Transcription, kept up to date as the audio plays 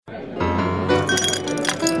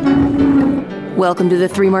Welcome to the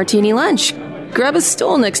Three Martini Lunch. Grab a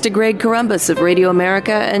stool next to Greg Columbus of Radio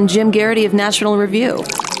America and Jim Garrity of National Review.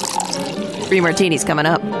 Three Martinis coming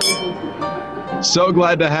up. So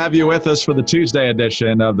glad to have you with us for the Tuesday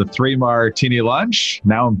edition of the Three Martini Lunch.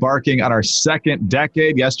 Now embarking on our second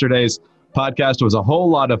decade. Yesterday's podcast was a whole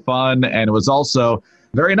lot of fun, and it was also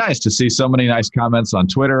very nice to see so many nice comments on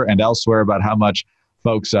Twitter and elsewhere about how much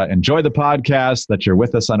folks enjoy the podcast, that you're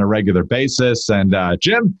with us on a regular basis. And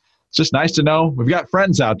Jim, it's just nice to know we've got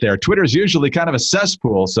friends out there. Twitter's usually kind of a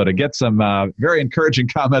cesspool, so to get some very encouraging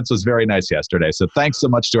comments was very nice yesterday. So thanks so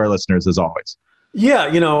much to our listeners, as always. Yeah,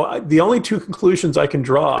 the only two conclusions I can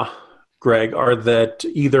draw, Greg, are that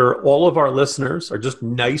either all of our listeners are just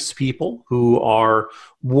nice people who are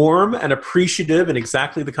warm and appreciative and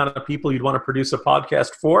exactly the kind of people you'd want to produce a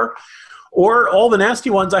podcast for, or all the nasty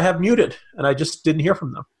ones I have muted, and I just didn't hear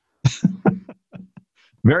from them.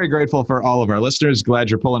 Very grateful for all of our listeners.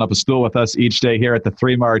 Glad you're pulling up a stool with us each day here at the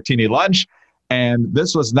Three Martini Lunch. And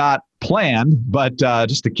this was not planned, but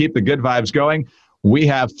just to keep the good vibes going, we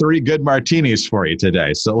have three good martinis for you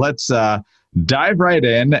today. So let's dive right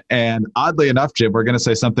in. And oddly enough, Jim, we're going to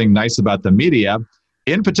say something nice about the media.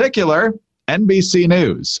 In particular, NBC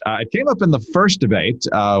News. It came up in the first debate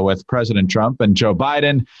with President Trump and Joe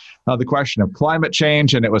Biden, the question of climate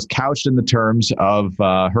change, and it was couched in the terms of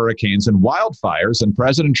hurricanes and wildfires. And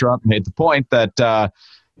President Trump made the point that,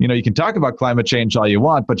 you can talk about climate change all you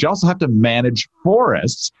want, but you also have to manage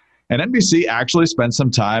forests. And NBC actually spent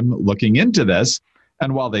some time looking into this.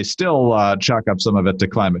 And while they still chalk up some of it to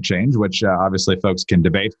climate change, which obviously folks can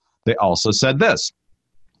debate, they also said this.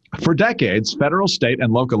 For decades, federal, state,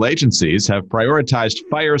 and local agencies have prioritized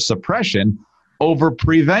fire suppression over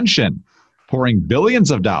prevention, pouring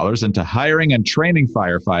billions of dollars into hiring and training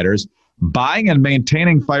firefighters, buying and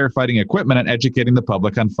maintaining firefighting equipment, and educating the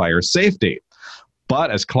public on fire safety.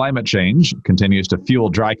 But as climate change continues to fuel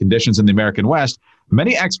dry conditions in the American West,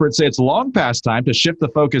 many experts say it's long past time to shift the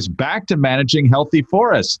focus back to managing healthy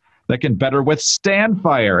forests that can better withstand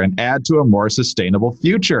fire and add to a more sustainable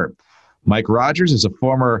future. Mike Rogers is a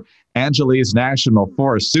former Angeles National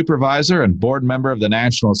Forest Supervisor and board member of the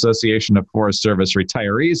National Association of Forest Service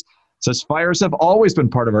Retirees. Says fires have always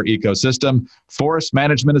been part of our ecosystem. Forest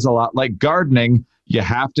management is a lot like gardening. You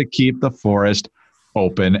have to keep the forest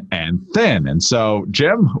open and thin. And so,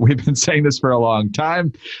 Jim, we've been saying this for a long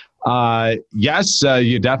time. Yes,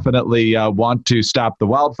 you definitely want to stop the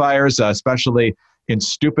wildfires, especially in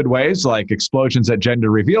stupid ways like explosions at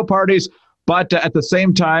gender reveal parties. But at the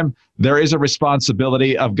same time, there is a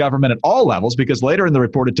responsibility of government at all levels, because later in the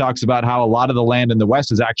report, it talks about how a lot of the land in the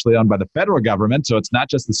West is actually owned by the federal government. So it's not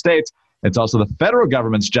just the states. It's also the federal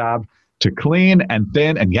government's job to clean and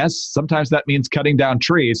thin. And yes, sometimes that means cutting down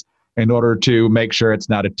trees in order to make sure it's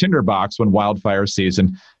not a tinderbox when wildfire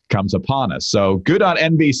season comes upon us. So good on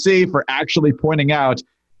NBC for actually pointing out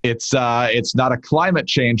it's not a climate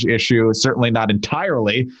change issue, certainly not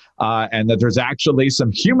entirely, and that there's actually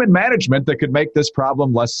some human management that could make this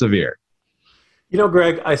problem less severe.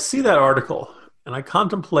 Greg, I see that article and I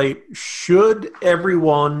contemplate, should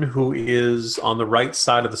everyone who is on the right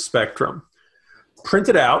side of the spectrum print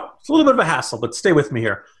it out? It's a little bit of a hassle, but stay with me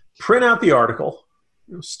here. Print out the article,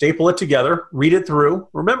 staple it together, read it through,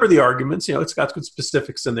 remember the arguments, it's got good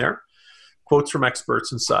specifics in there, quotes from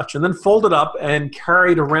experts and such, and then fold it up and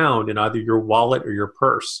carry it around in either your wallet or your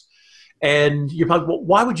purse. And you're like, well,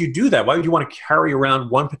 why would you do that? Why would you want to carry around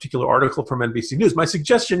one particular article from NBC News? My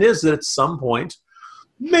suggestion is that at some point,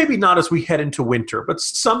 maybe not as we head into winter, but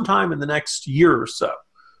sometime in the next year or so,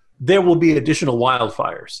 there will be additional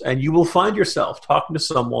wildfires. And you will find yourself talking to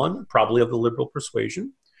someone, probably of the liberal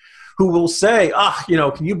persuasion, who will say,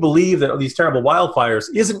 can you believe that these terrible wildfires?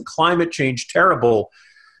 Isn't climate change terrible?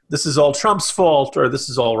 This is all Trump's fault, or this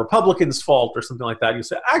is all Republicans' fault, or something like that. You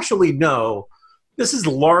say, actually, no, this is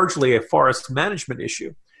largely a forest management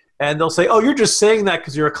issue. And they'll say, you're just saying that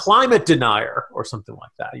because you're a climate denier, or something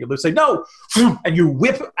like that. You'll say, no, and you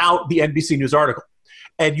whip out the NBC News article.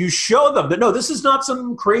 And you show them that, no, this is not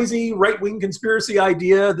some crazy right-wing conspiracy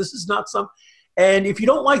idea. This is not some... And if you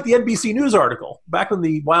don't like the NBC News article, back when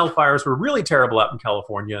the wildfires were really terrible out in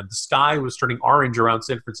California, and the sky was turning orange around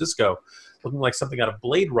San Francisco, looking like something out of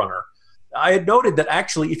Blade Runner, I had noted that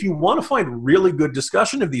actually, if you want to find really good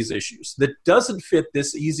discussion of these issues that doesn't fit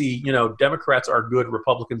this easy, Democrats are good,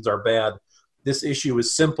 Republicans are bad, this issue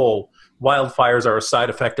is simple, wildfires are a side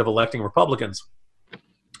effect of electing Republicans,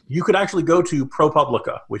 you could actually go to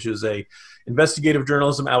ProPublica, which is a investigative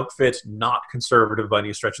journalism outfit, not conservative by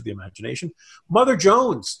any stretch of the imagination. Mother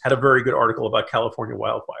Jones had a very good article about California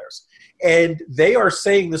wildfires. And they are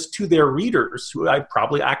saying this to their readers, who I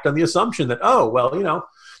probably act on the assumption that,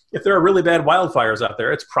 if there are really bad wildfires out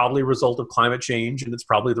there, it's probably a result of climate change, and it's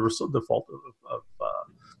probably the fault of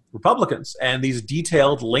Republicans. And these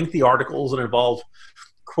detailed, lengthy articles that involve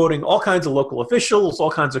quoting all kinds of local officials,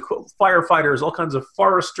 all kinds of firefighters, all kinds of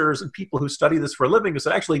foresters, and people who study this for a living, who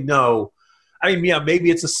said, actually, no. I mean, yeah,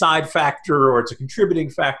 maybe it's a side factor or it's a contributing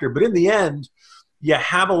factor, but in the end, you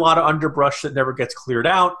have a lot of underbrush that never gets cleared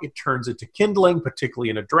out. It turns into kindling,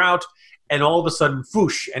 particularly in a drought, and all of a sudden,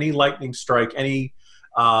 whoosh, any lightning strike, any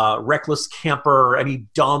reckless camper, any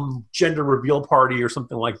dumb gender reveal party or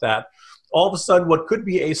something like that, all of a sudden what could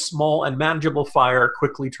be a small and manageable fire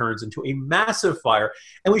quickly turns into a massive fire.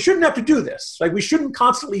 And we shouldn't have to do this. Like, we shouldn't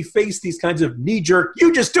constantly face these kinds of knee-jerk,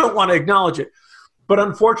 you just don't want to acknowledge it. But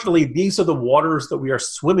unfortunately, these are the waters that we are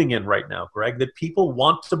swimming in right now, Greg, that people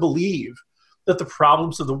want to believe that the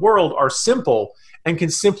problems of the world are simple and can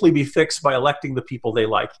simply be fixed by electing the people they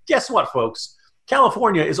like. Guess what, folks?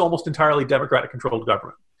 California is almost entirely Democratic-controlled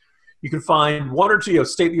government. You can find one or two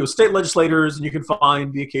state legislators, and you can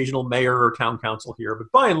find the occasional mayor or town council here.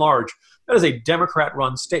 But by and large, that is a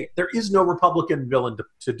Democrat-run state. There is no Republican villain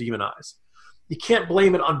to demonize. You can't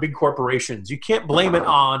blame it on big corporations. You can't blame it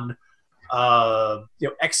on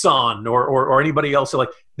Exxon or anybody else. So, like,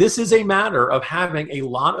 this is a matter of having a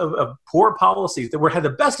lot of poor policies that had the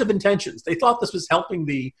best of intentions. They thought this was helping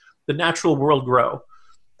the natural world grow.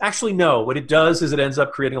 Actually, no. What it does is it ends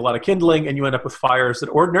up creating a lot of kindling, and you end up with fires that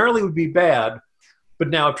ordinarily would be bad, but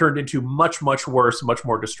now have turned into much, much worse, much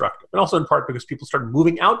more destructive. And also in part because people started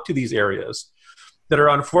moving out to these areas that are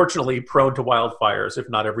unfortunately prone to wildfires, if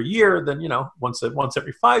not every year, then, once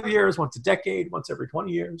every 5 years, once a decade, once every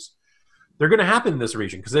 20 years. They're going to happen in this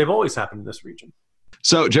region because they've always happened in this region.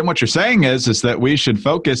 So, Jim, what you're saying is that we should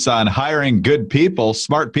focus on hiring good people,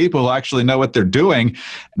 smart people who actually know what they're doing.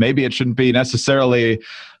 Maybe it shouldn't be necessarily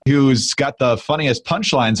who's got the funniest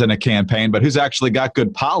punchlines in a campaign, but who's actually got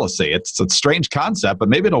good policy. It's a strange concept, but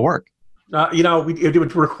maybe it'll work. It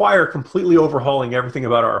would require completely overhauling everything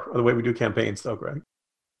about the way we do campaigns, though, Greg.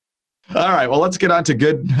 All right, well, let's get on to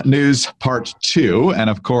good news part 2. And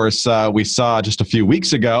of course, we saw just a few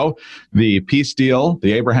weeks ago the peace deal,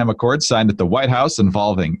 the Abraham Accords signed at the White House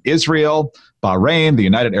involving Israel, Bahrain, the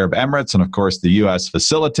United Arab Emirates, and of course the U.S.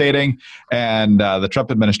 facilitating. And the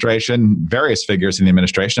Trump administration, various figures in the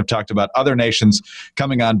administration have talked about other nations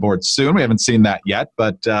coming on board soon. We haven't seen that yet,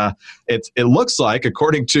 but it looks like,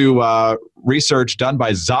 according to research done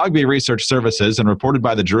by Zogby Research Services and reported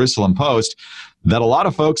by the Jerusalem Post, that a lot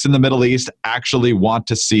of folks in the Middle East actually want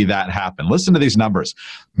to see that happen. Listen to these numbers.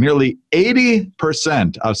 Nearly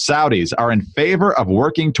 80% of Saudis are in favor of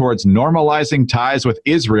working towards normalizing ties with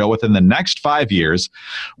Israel within the next 5 years,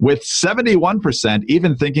 with 71%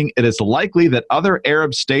 even thinking it is likely that other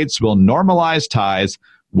Arab states will normalize ties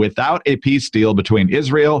without a peace deal between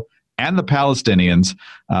Israel and the Palestinians.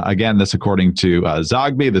 Again, this according to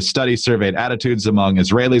Zogby. The study surveyed attitudes among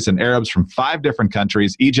Israelis and Arabs from 5 different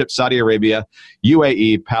countries: Egypt, Saudi Arabia,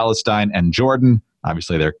 UAE, Palestine, and Jordan.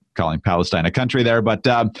 Obviously, they're calling Palestine a country there, but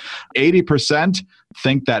 80%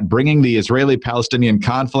 think that bringing the Israeli-Palestinian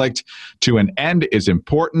conflict to an end is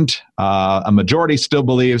important. A majority still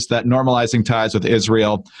believes that normalizing ties with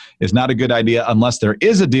Israel is not a good idea unless there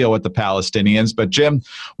is a deal with the Palestinians. But Jim,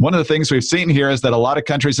 one of the things we've seen here is that a lot of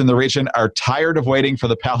countries in the region are tired of waiting for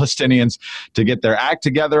the Palestinians to get their act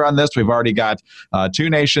together on this. We've already got 2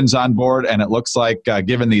 nations on board, and it looks like,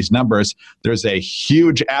 given these numbers, there's a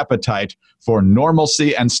huge appetite for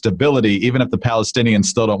normalcy and stability, even if the Palestinians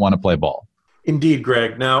still don't want to play ball. Indeed,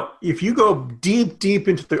 Greg. Now, if you go deep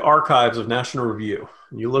into the archives of National Review,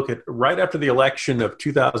 and you look at right after the election of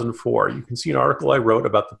 2004, you can see an article I wrote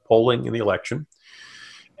about the polling in the election,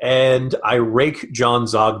 and I rake John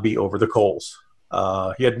Zogby over the coals.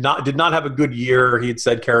 He did not have a good year. He had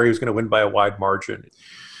said Kerry was going to win by a wide margin.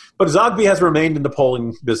 But Zogby has remained in the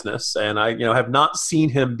polling business, and I have not seen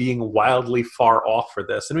him being wildly far off for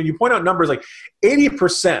this. And when you point out numbers like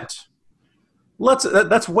 80%,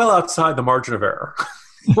 that's well outside the margin of error.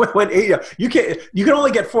 You can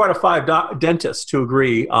only get 4 out of 5 dentists to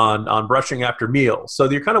agree on brushing after meals. So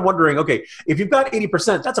you're kind of wondering, okay, if you've got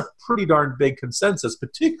 80%, that's a pretty darn big consensus,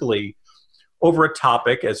 particularly over a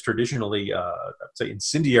topic as traditionally, I'd say,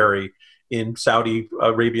 incendiary in Saudi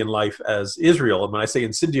Arabian life as Israel. And when I say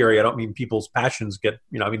incendiary, I don't mean people's passions get,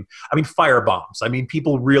 I mean fire bombs. I mean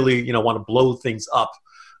people really, want to blow things up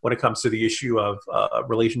when it comes to the issue of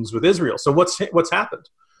relations with Israel. So what's happened?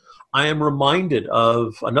 I am reminded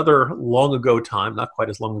of another long ago time, not quite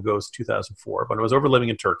as long ago as 2004, but I was over living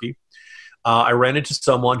in Turkey. I ran into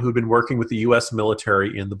someone who'd been working with the U.S.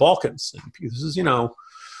 military in the Balkans. And this is,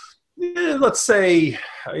 let's say,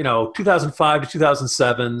 2005 to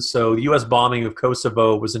 2007. So the U.S. bombing of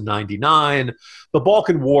Kosovo was in 99. The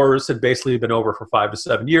Balkan Wars had basically been over for 5 to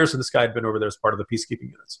 7 years, and this guy had been over there as part of the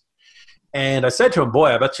peacekeeping units. And I said to him, boy,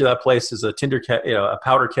 I bet you that place is a a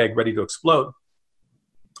powder keg ready to explode.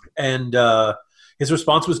 And his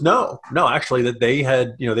response was no, actually, that they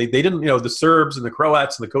had, they didn't, the Serbs and the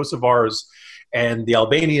Croats and the Kosovars and the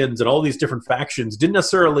Albanians and all these different factions didn't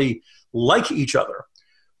necessarily like each other.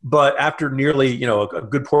 But after nearly, a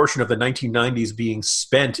good portion of the 1990s being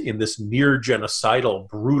spent in this near genocidal,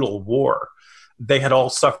 brutal war, they had all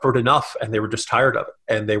suffered enough and they were just tired of it.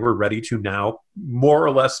 And they were ready to now more or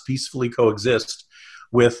less peacefully coexist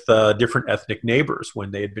with different ethnic neighbors when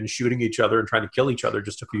they had been shooting each other and trying to kill each other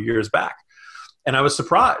just a few years back. And I was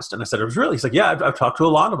surprised. And I said, it was really, he's like, yeah, I've talked to a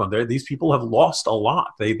lot of them. These people have lost a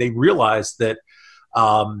lot. They realized that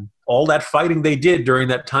all that fighting they did during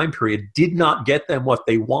that time period did not get them what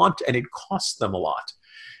they want, and it cost them a lot.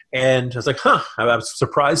 And I was like, I was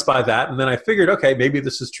surprised by that. And then I figured, okay, maybe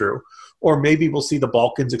this is true. Or maybe we'll see the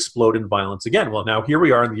Balkans explode in violence again. Well, now here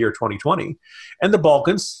we are in the year 2020, and the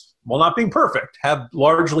Balkans, while not being perfect, have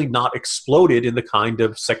largely not exploded in the kind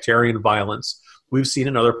of sectarian violence we've seen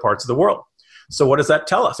in other parts of the world. So what does that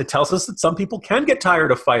tell us? It tells us that some people can get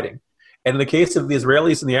tired of fighting. And in the case of the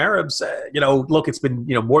Israelis and the Arabs, look, it's been,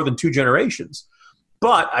 more than 2 generations.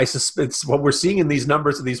 But I suspect what we're seeing in these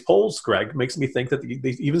numbers of these polls, Greg, makes me think that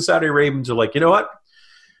even Saudi Arabians are like, you know what?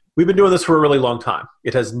 We've been doing this for a really long time.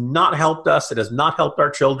 It has not helped us. It has not helped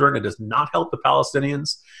our children. It has not helped the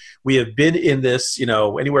Palestinians. We have been in this,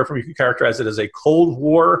 anywhere from, you can characterize it as a Cold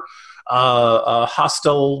War,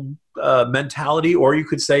 hostile mentality, or you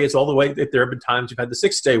could say it's all the way that there have been times you've had the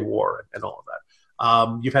 6-Day War and all of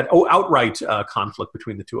that. You've had outright conflict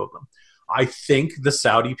between the two of them. I think the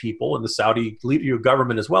Saudi people and the Saudi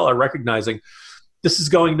government as well are recognizing this is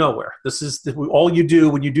going nowhere. This is all you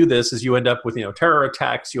do when you do this is you end up with terror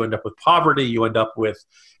attacks, you end up with poverty, you end up with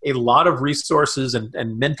a lot of resources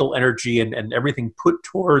and mental energy and everything put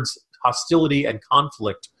towards hostility and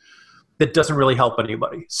conflict that doesn't really help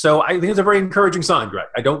anybody. So I think it's a very encouraging sign, Greg.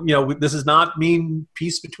 I don't, this does not mean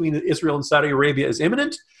peace between Israel and Saudi Arabia is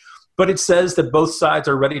imminent. But it says that both sides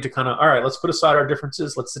are ready to kind of, all right, let's put aside our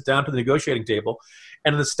differences. Let's sit down to the negotiating table.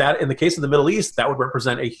 And in the case of the Middle East, that would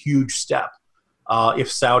represent a huge step. If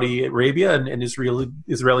Saudi Arabia and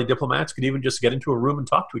Israeli diplomats could even just get into a room and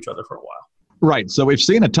talk to each other for a while. Right. So we've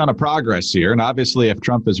seen a ton of progress here. And obviously, if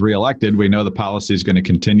Trump is reelected, we know the policy is going to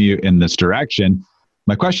continue in this direction.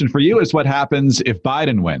 My question for you is what happens if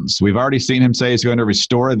Biden wins? We've already seen him say he's going to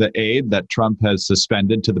restore the aid that Trump has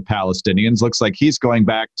suspended to the Palestinians. Looks like he's going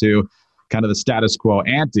back to kind of the status quo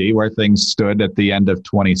ante where things stood at the end of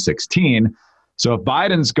 2016. So if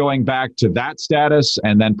Biden's going back to that status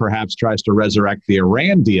and then perhaps tries to resurrect the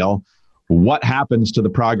Iran deal, what happens to the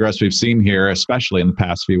progress we've seen here, especially in the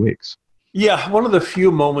past few weeks? Yeah, one of the few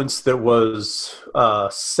moments that was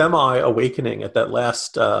semi-awakening at that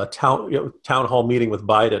last town hall meeting with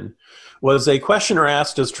Biden was a questioner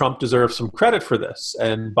asked, does Trump deserve some credit for this?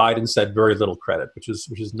 And Biden said very little credit, which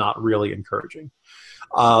is not really encouraging.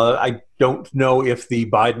 I don't know if the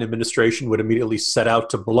Biden administration would immediately set out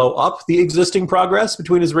to blow up the existing progress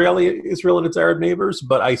between Israel and its Arab neighbors,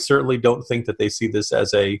 but I certainly don't think that they see this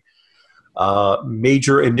as a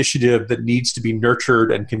major initiative that needs to be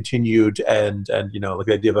nurtured and continued, and like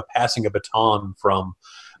the idea of passing a baton from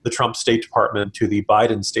the Trump State Department to the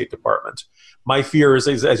Biden State Department. My fear is,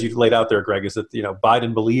 as you laid out there, Greg, is that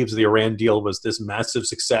Biden believes the Iran deal was this massive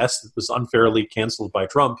success that was unfairly canceled by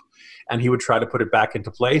Trump, and he would try to put it back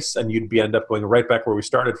into place, and you'd end up going right back where we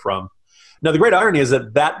started from. Now, the great irony is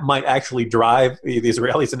that might actually drive the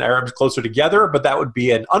Israelis and Arabs closer together, but that would be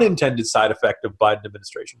an unintended side effect of Biden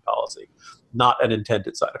administration policy, not an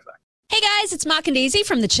intended side effect. Hey guys, it's Mock and Daisy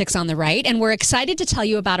from the Chicks on the Right, and we're excited to tell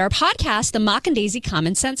you about our podcast, the Mock and Daisy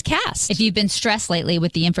Common Sense Cast. If you've been stressed lately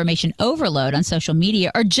with the information overload on social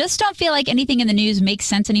media or just don't feel like anything in the news makes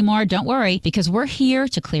sense anymore, don't worry, because we're here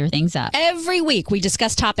to clear things up. Every week, we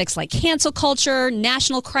discuss topics like cancel culture,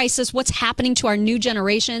 national crisis, what's happening to our new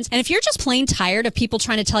generations, and if you're just plain tired of people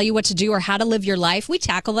trying to tell you what to do or how to live your life, we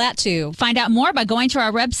tackle that too. Find out more by going to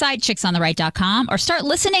our website, chicksontheright.com, or start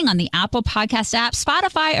listening on the Apple Podcast app,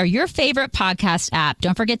 Spotify, or your favorite podcast app.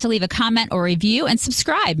 Don't forget to leave a comment or review and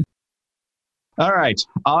subscribe. All right,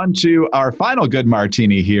 on to our final good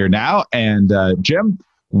martini here now. And Jim,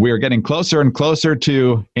 we're getting closer and closer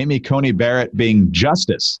to Amy Coney Barrett being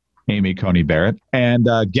Justice Amy Coney Barrett. And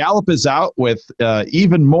Gallup is out with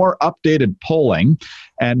even more updated polling.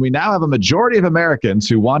 And we now have a majority of Americans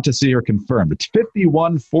who want to see her confirmed. It's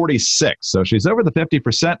 51-46. So she's over the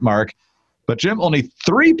 50% mark. But Jim, only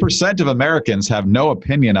 3% of Americans have no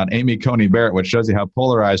opinion on Amy Coney Barrett, which shows you how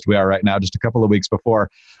polarized we are right now, just a couple of weeks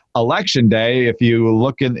before Election Day. If you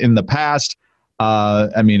look in the past,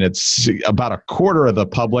 it's about a quarter of the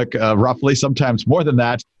public, roughly, sometimes more than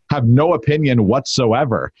that, have no opinion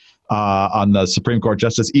whatsoever on the Supreme Court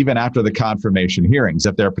justice, even after the confirmation hearings.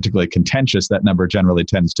 If they're particularly contentious, that number generally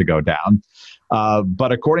tends to go down.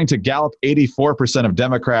 But according to Gallup, 84% of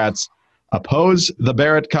Democrats oppose the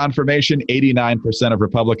Barrett confirmation. 89% of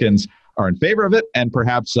Republicans are in favor of it. And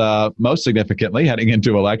perhaps most significantly, heading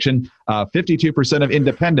into election, 52% of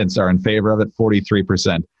independents are in favor of it,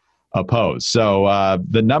 43% oppose. So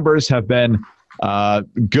the numbers have been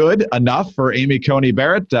good enough for Amy Coney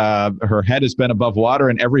Barrett. Her head has been above water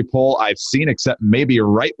in every poll I've seen, except maybe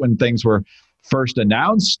right when things were first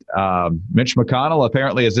announced. Mitch McConnell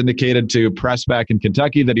apparently has indicated to press back in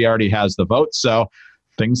Kentucky that he already has the vote. So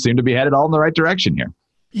things seem to be headed all in the right direction here.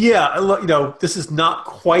 Yeah, this is not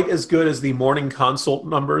quite as good as the morning consult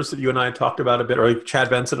numbers that you and I talked about a bit, or Chad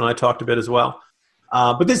Benson and I talked a bit as well.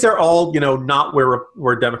 But these are all, not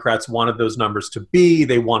where Democrats wanted those numbers to be.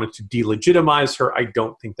 They wanted to delegitimize her. I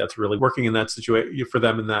don't think that's really working in that situation for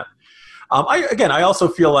them in that. I also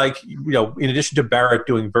feel like, in addition to Barrett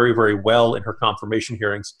doing very, very well in her confirmation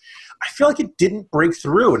hearings, I feel like it didn't break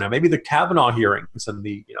through. Now, maybe the Kavanaugh hearings and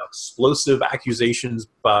the, explosive accusations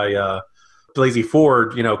by Blasey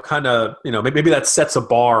Ford, maybe that sets a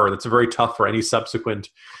bar that's very tough for any subsequent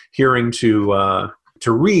hearing to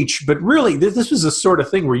reach. But really, this was a sort of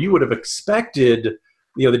thing where you would have expected,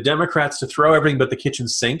 the Democrats to throw everything but the kitchen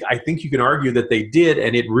sink. I think you can argue that they did,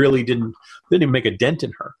 and it really didn't even make a dent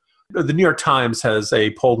in her. The New York Times has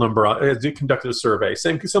a poll number, they conducted a survey,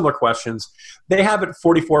 similar questions. They have it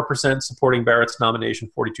 44% supporting Barrett's nomination,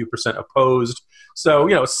 42% opposed. So,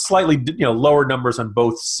 slightly, lower numbers on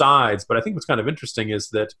both sides. But I think what's kind of interesting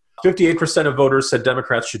is that 58% of voters said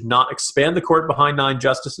Democrats should not expand the court behind 9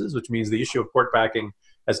 justices, which means the issue of court backing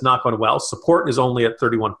has not gone well. Support is only at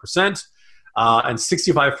 31%. And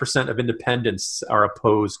 65% of independents are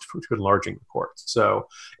opposed to enlarging the court. So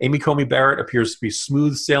Amy Coney Barrett appears to be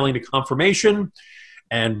smooth sailing to confirmation,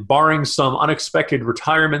 and barring some unexpected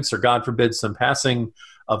retirements or, God forbid, some passing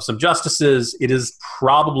of some justices, it is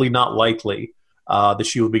probably not likely that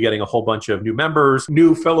she will be getting a whole bunch of new members,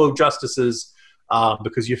 new fellow justices,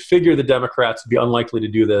 because you figure the Democrats would be unlikely to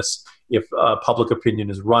do this if public opinion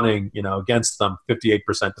is running, against them 58%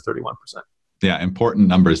 to 31%. Yeah, important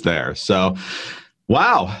numbers there. So,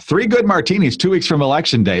 wow, 3 good martinis 2 weeks from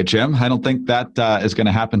Election Day, Jim. I don't think that is going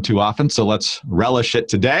to happen too often, so let's relish it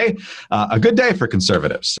today. A good day for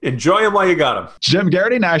conservatives. Enjoy them while you got them. Jim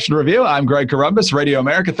Garrity, National Review. I'm Greg Corombos, Radio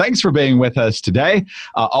America. Thanks for being with us today.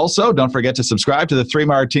 Also, don't forget to subscribe to the 3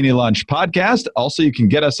 Martini Lunch podcast. Also, you can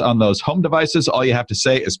get us on those home devices. All you have to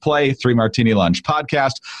say is play 3 Martini Lunch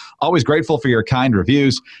podcast. Always grateful for your kind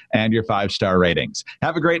reviews and your 5-star ratings.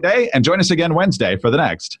 Have a great day, and join us again Wednesday for the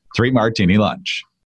next 3 Martini Lunch.